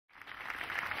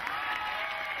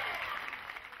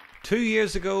2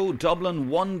 years ago, Dublin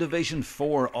won Division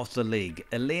 4 of the league,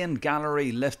 Elaine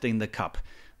Gallery lifting the cup.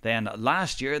 Then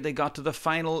last year they got to the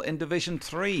final in Division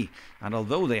 3, and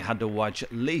although they had to watch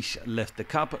Laois lift the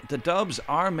cup, the Dubs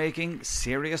are making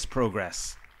serious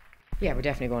progress. Yeah, we're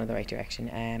definitely going in the right direction.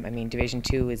 I mean, Division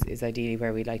 2 is ideally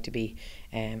where we'd like to be,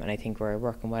 and I think we're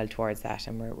working well towards that,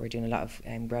 and we're doing a lot of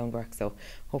groundwork, so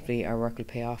hopefully our work will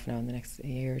pay off now in the next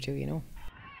year or two, you know.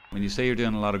 When you say you're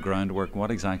doing a lot of groundwork,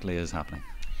 what exactly is happening?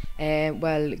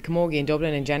 Well, Camogie in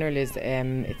Dublin in general is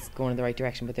it's going in the right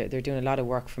direction, but they're doing a lot of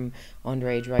work from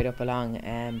underage right up along,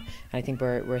 and I think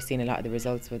we're seeing a lot of the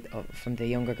results from the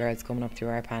younger girls coming up through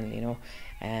our panel. You know,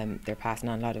 they're passing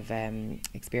on a lot of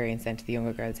experience then to the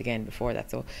younger girls again before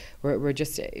that. So we're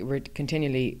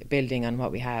continually building on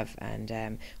what we have,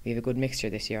 and we have a good mixture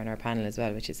this year on our panel as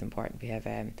well, which is important. We have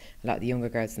a lot of the younger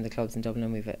girls in the clubs in Dublin,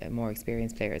 and we've more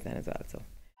experienced players then as well. So.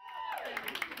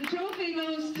 The trophy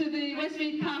goes to the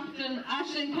Westmeath captain,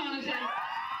 Quinn.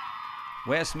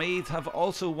 Westmeath have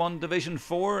also won Division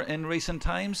 4 in recent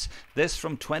times, this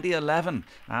from 2011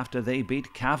 after they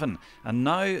beat Cavan, and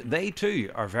now they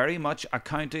too are very much a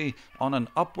county on an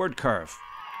upward curve.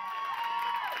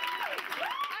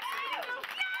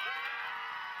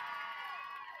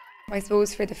 I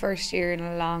suppose for the first year in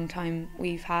a long time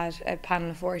we've had a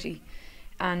panel of 40.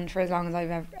 And for as long as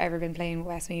I've ever been playing with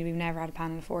Westmeath, we've never had a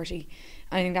panel of 40.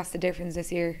 I think that's the difference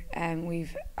this year.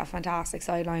 We've a fantastic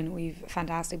sideline, we've a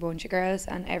fantastic bunch of girls,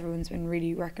 and everyone's been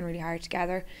really working really hard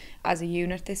together as a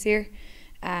unit this year.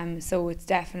 So it's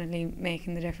definitely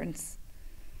making the difference.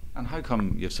 And how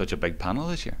come you have such a big panel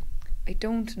this year? I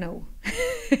don't know.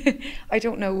 I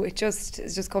don't know. It's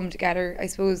just come together. I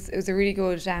suppose it was a really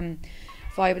good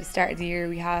vibe at the start of the year.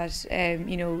 We had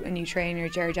you know, a new trainer,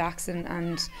 Jerry Jackson,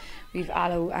 and we've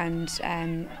Allo and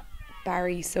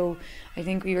Barry, so I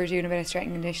think we were doing a bit of strength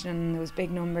and conditioning, and there was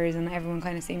big numbers and everyone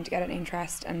kind of seemed to get an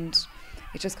interest, and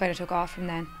it just kind of took off from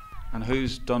then. And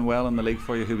who's done well in the league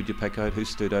for you? Who would you pick out? Who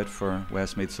stood out for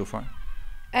Westmeath so far?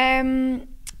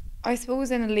 I suppose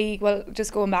in the league, well,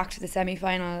 just going back to the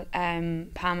semi-final,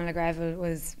 Pamela Greville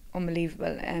was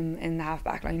unbelievable in the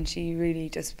half-back line. She really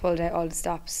just pulled out all the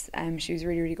stops. She was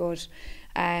really, really good.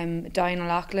 Diana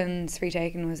Loughlin's free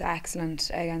taking was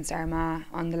excellent against Armagh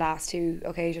on the last two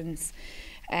occasions.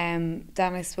 Then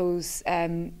I suppose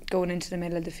going into the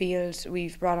middle of the field,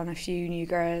 we've brought on a few new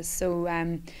girls. So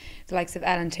the likes of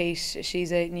Ellen Tate,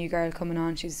 she's a new girl coming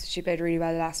on. She played really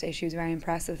well the last day. She was very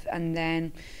impressive. And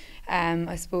then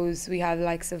I suppose we have the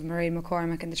likes of Marie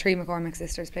McCormick, and the three McCormick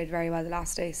sisters played very well the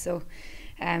last day. So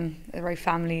a very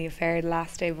family affair the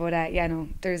last day. But yeah, no,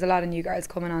 there's a lot of new girls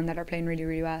coming on that are playing really,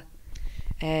 really well.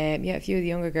 Yeah, a few of the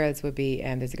younger girls would be,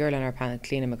 there's a girl on our panel,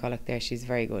 Cleena McCulloch there, she's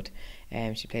very good.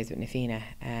 She plays with Nafina,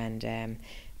 and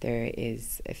there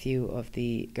is a few of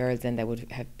the girls then that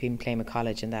would have been playing with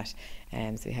college and that.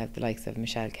 So we have the likes of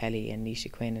Michelle Kelly and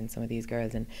Nisha Quinn and some of these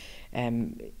girls,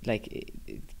 and like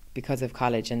because of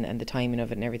college and the timing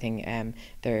of it and everything,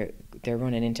 they're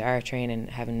running into our training,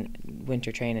 having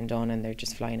winter training done, and they're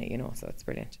just flying it, you know, so it's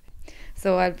brilliant.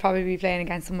 So I'll probably be playing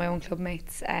against some of my own club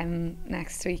mates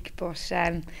next week, but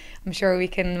I'm sure we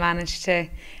can manage to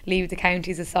leave the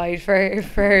counties aside for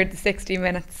the 60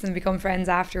 minutes and become friends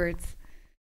afterwards.